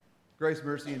Grace,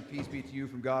 mercy, and peace be to you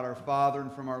from God our Father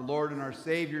and from our Lord and our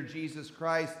Savior, Jesus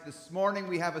Christ. This morning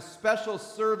we have a special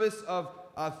service of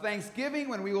Thanksgiving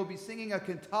when we will be singing a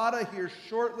cantata here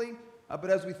shortly. But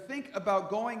as we think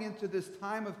about going into this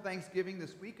time of Thanksgiving,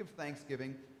 this week of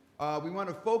Thanksgiving, we want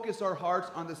to focus our hearts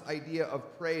on this idea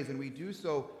of praise. And we do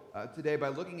so today by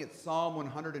looking at Psalm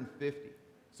 150.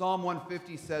 Psalm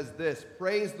 150 says this: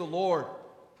 "Praise the Lord,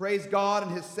 praise God in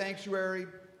his sanctuary,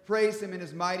 praise him in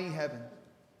his mighty heavens.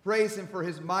 Praise him for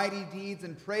his mighty deeds,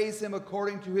 and praise him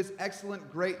according to his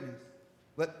excellent greatness.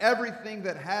 Let everything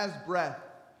that has breath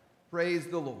praise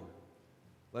the Lord."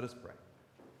 Let us pray.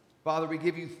 Father, we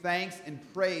give you thanks and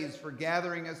praise for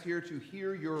gathering us here to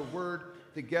hear your word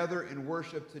together in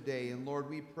worship today. And Lord,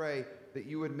 we pray that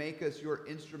you would make us your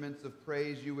instruments of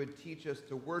praise. You would teach us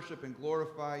to worship and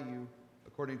glorify you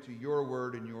according to your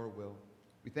word and your will.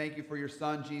 We thank you for your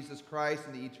Son, Jesus Christ,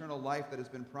 and the eternal life that has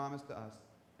been promised to us.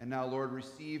 And now, Lord,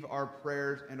 receive our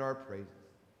prayers and our praises.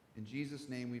 In Jesus'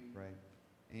 name we pray.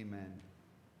 Amen.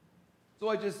 So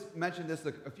I just mentioned this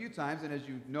a few times, and as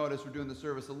you've noticed, we're doing the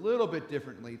service a little bit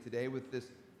differently today with this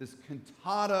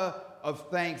cantata of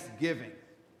thanksgiving.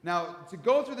 Now, to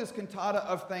go through this cantata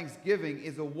of thanksgiving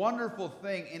is a wonderful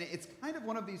thing, and it's kind of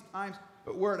one of these times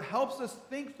where it helps us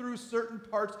think through certain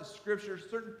parts of Scripture,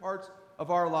 certain parts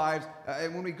of our lives.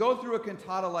 And when we go through a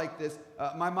cantata like this,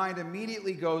 my mind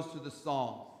immediately goes to the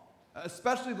Psalms.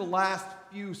 Especially the last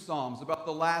few Psalms, about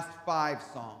the last 5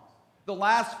 Psalms. The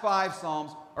last 5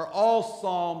 Psalms are all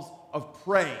Psalms of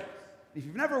praise. If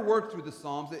you've never worked through the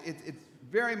Psalms, it's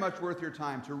very much worth your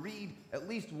time to read at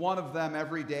least one of them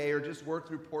every day or just work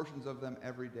through portions of them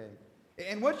every day.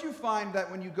 And what you find that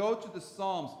when you go to the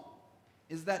Psalms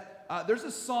is that there's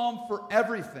a psalm for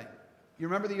everything. You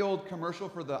remember the old commercial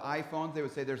for the iPhones? They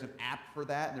would say there's an app for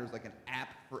that, and there's like an app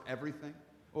for everything.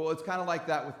 Well, it's kind of like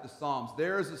that with the Psalms.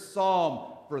 There is a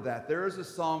psalm for that. There is a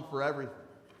psalm for everything.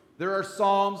 There are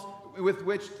psalms with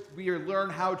which we learn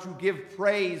how to give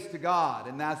praise to God,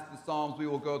 and that's the psalms we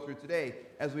will go through today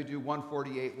as we do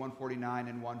 148, 149,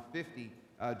 and 150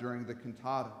 during the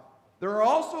cantata. There are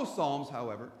also psalms,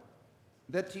 however,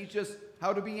 that teach us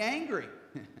how to be angry.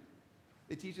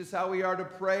 They teach us how we are to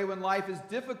pray when life is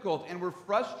difficult and we're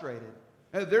frustrated.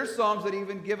 There's psalms that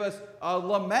even give us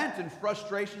lament and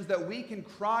frustrations that we can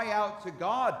cry out to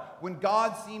God when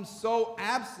God seems so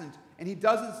absent and he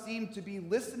doesn't seem to be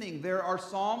listening. There are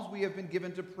psalms we have been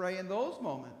given to pray in those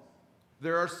moments.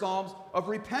 There are psalms of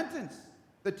repentance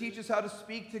that teach us how to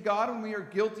speak to God when we are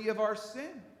guilty of our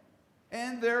sin.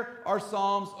 And there are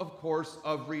psalms, of course,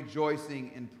 of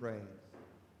rejoicing and praise.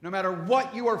 No matter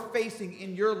what you are facing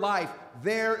in your life,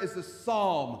 there is a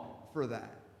psalm for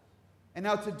that. And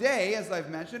now today, as I've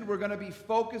mentioned, we're going to be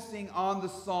focusing on the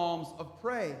Psalms of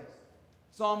praise.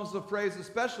 Psalms of praise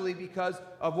especially because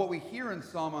of what we hear in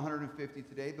Psalm 150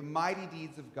 today, the mighty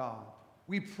deeds of God.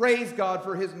 We praise God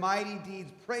for his mighty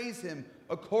deeds. Praise him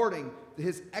according to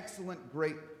his excellent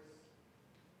greatness.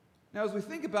 Now, as we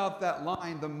think about that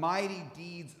line, the mighty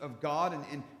deeds of God,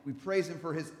 and we praise him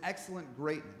for his excellent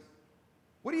greatness,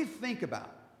 what do you think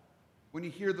about when you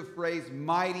hear the phrase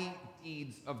mighty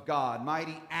deeds of God,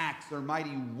 mighty acts or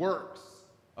mighty works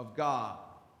of God?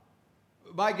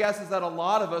 My guess is that a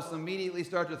lot of us immediately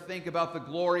start to think about the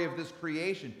glory of this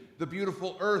creation, the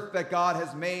beautiful earth that God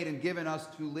has made and given us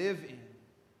to live in.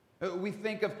 We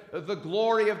think of the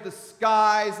glory of the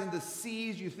skies and the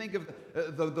seas. You think of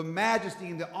the majesty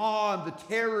and the awe and the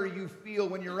terror you feel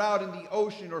when you're out in the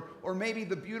ocean, or maybe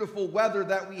the beautiful weather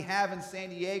that we have in San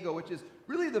Diego, which is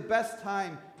really the best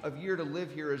time of year to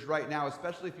live here is right now,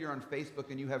 especially if you're on Facebook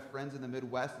and you have friends in the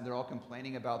Midwest and they're all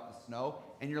complaining about the snow.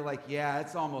 And you're like, yeah,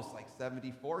 it's almost like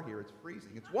 74 here. It's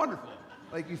freezing. It's wonderful.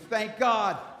 Like you thank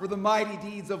God for the mighty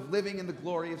deeds of living in the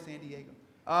glory of San Diego.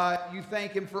 You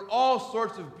thank him for all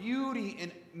sorts of beauty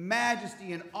and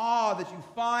majesty and awe that you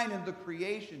find in the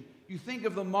creation. You think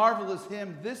of the marvelous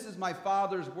hymn, "This is my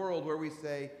Father's world," where we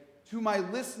say, "To my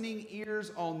listening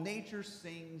ears all nature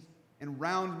sings, and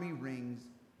round me rings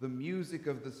the music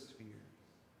of the spheres."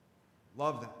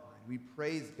 Love that line. We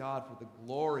praise God for the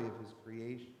glory of his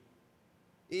creation.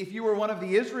 If you were one of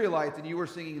the Israelites and you were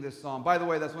singing this psalm, by the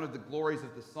way, that's one of the glories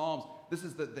of the Psalms. This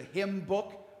is the hymn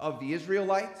book of the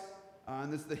Israelites.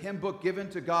 And this is the hymn book given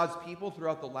to God's people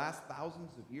throughout the last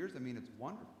thousands of years. I mean, it's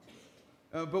wonderful.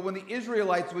 But when the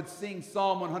Israelites would sing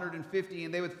Psalm 150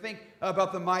 and they would think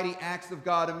about the mighty acts of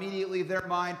God, immediately their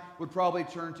mind would probably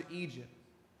turn to Egypt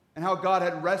and how God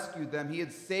had rescued them. He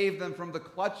had saved them from the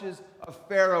clutches of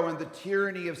Pharaoh and the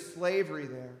tyranny of slavery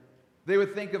there. They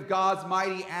would think of God's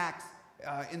mighty acts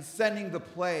in sending the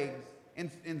plagues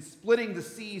in splitting the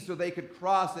sea so they could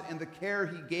cross it, and the care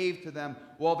he gave to them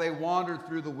while they wandered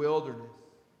through the wilderness.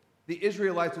 The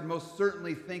Israelites would most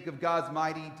certainly think of God's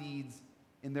mighty deeds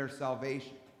in their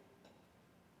salvation.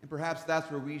 And perhaps that's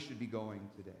where we should be going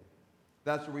today.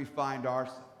 That's where we find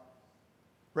ourselves,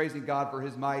 praising God for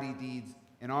his mighty deeds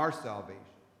in our salvation.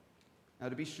 Now,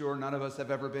 to be sure, none of us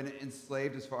have ever been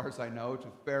enslaved, as far as I know, to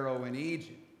Pharaoh in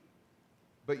Egypt.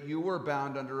 But you were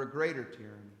bound under a greater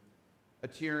tyranny, a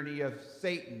tyranny of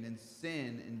Satan and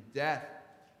sin and death.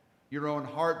 Your own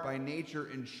heart by nature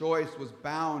and choice was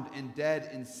bound and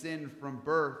dead in sin from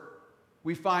birth.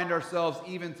 We find ourselves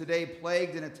even today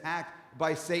plagued and attacked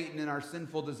by Satan in our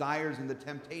sinful desires and the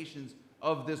temptations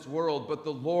of this world. But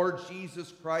the Lord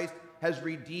Jesus Christ has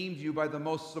redeemed you by the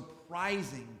most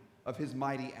surprising of his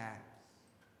mighty acts.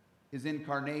 His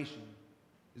incarnation,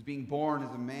 his being born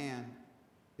as a man,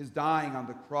 his dying on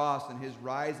the cross, and his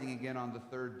rising again on the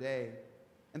third day.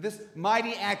 And this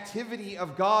mighty activity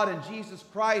of God in Jesus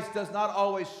Christ does not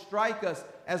always strike us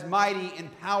as mighty and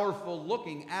powerful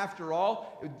looking. After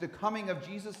all, the coming of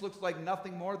Jesus looks like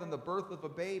nothing more than the birth of a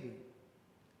baby.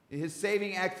 His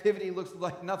saving activity looks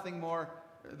like nothing more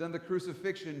than the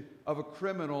crucifixion of a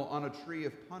criminal on a tree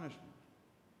of punishment.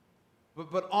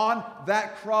 But on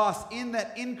that cross, in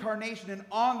that incarnation, and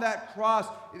on that cross,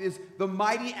 it is the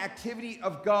mighty activity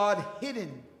of God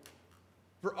hidden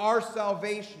for our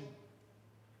salvation.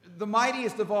 The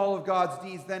mightiest of all of God's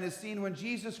deeds then is seen when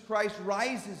Jesus Christ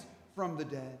rises from the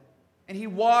dead, and he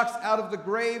walks out of the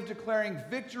grave declaring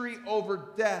victory over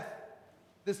death.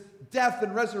 This death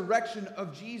and resurrection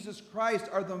of Jesus Christ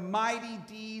are the mighty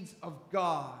deeds of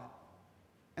God.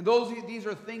 And these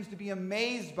are things to be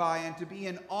amazed by and to be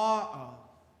in awe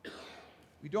of.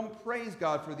 We don't praise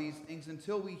God for these things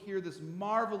until we hear this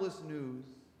marvelous news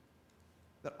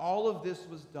that all of this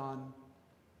was done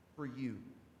for you.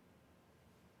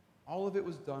 All of it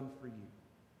was done for you.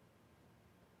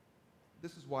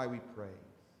 This is why we praise.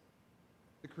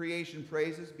 The creation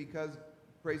praises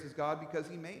God because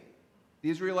he made it. The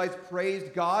Israelites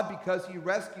praised God because he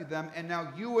rescued them, and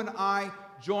now you and I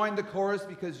join the chorus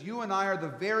because you and I are the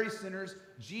very sinners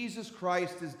Jesus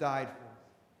Christ has died for.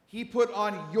 He put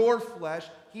on your flesh,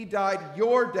 he died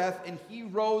your death, and he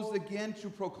rose again to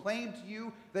proclaim to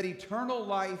you that eternal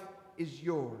life is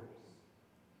yours.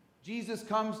 Jesus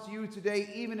comes to you today,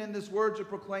 even in this word, to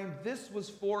proclaim, this was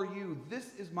for you.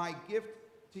 This is my gift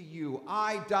to you.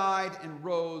 I died and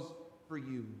rose for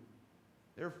you.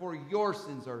 Therefore, your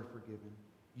sins are forgiven.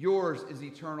 Yours is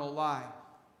eternal life.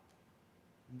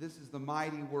 And this is the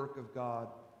mighty work of God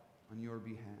on your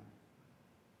behalf.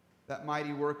 That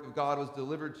mighty work of God was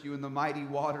delivered to you in the mighty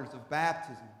waters of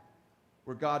baptism,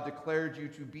 where God declared you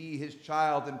to be his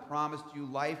child and promised you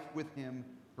life with him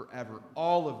forever.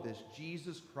 All of this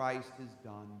Jesus Christ has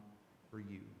done for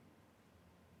you.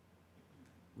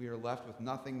 We are left with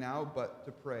nothing now but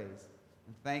to praise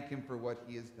and thank him for what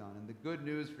he has done. And the good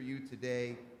news for you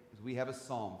today is we have a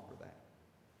psalm for that.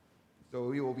 So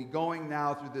we will be going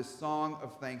now through this song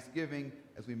of thanksgiving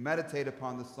as we meditate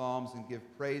upon the Psalms and give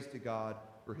praise to God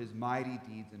for his mighty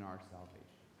deeds in our salvation.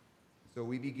 So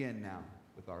we begin now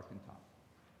with our cantata.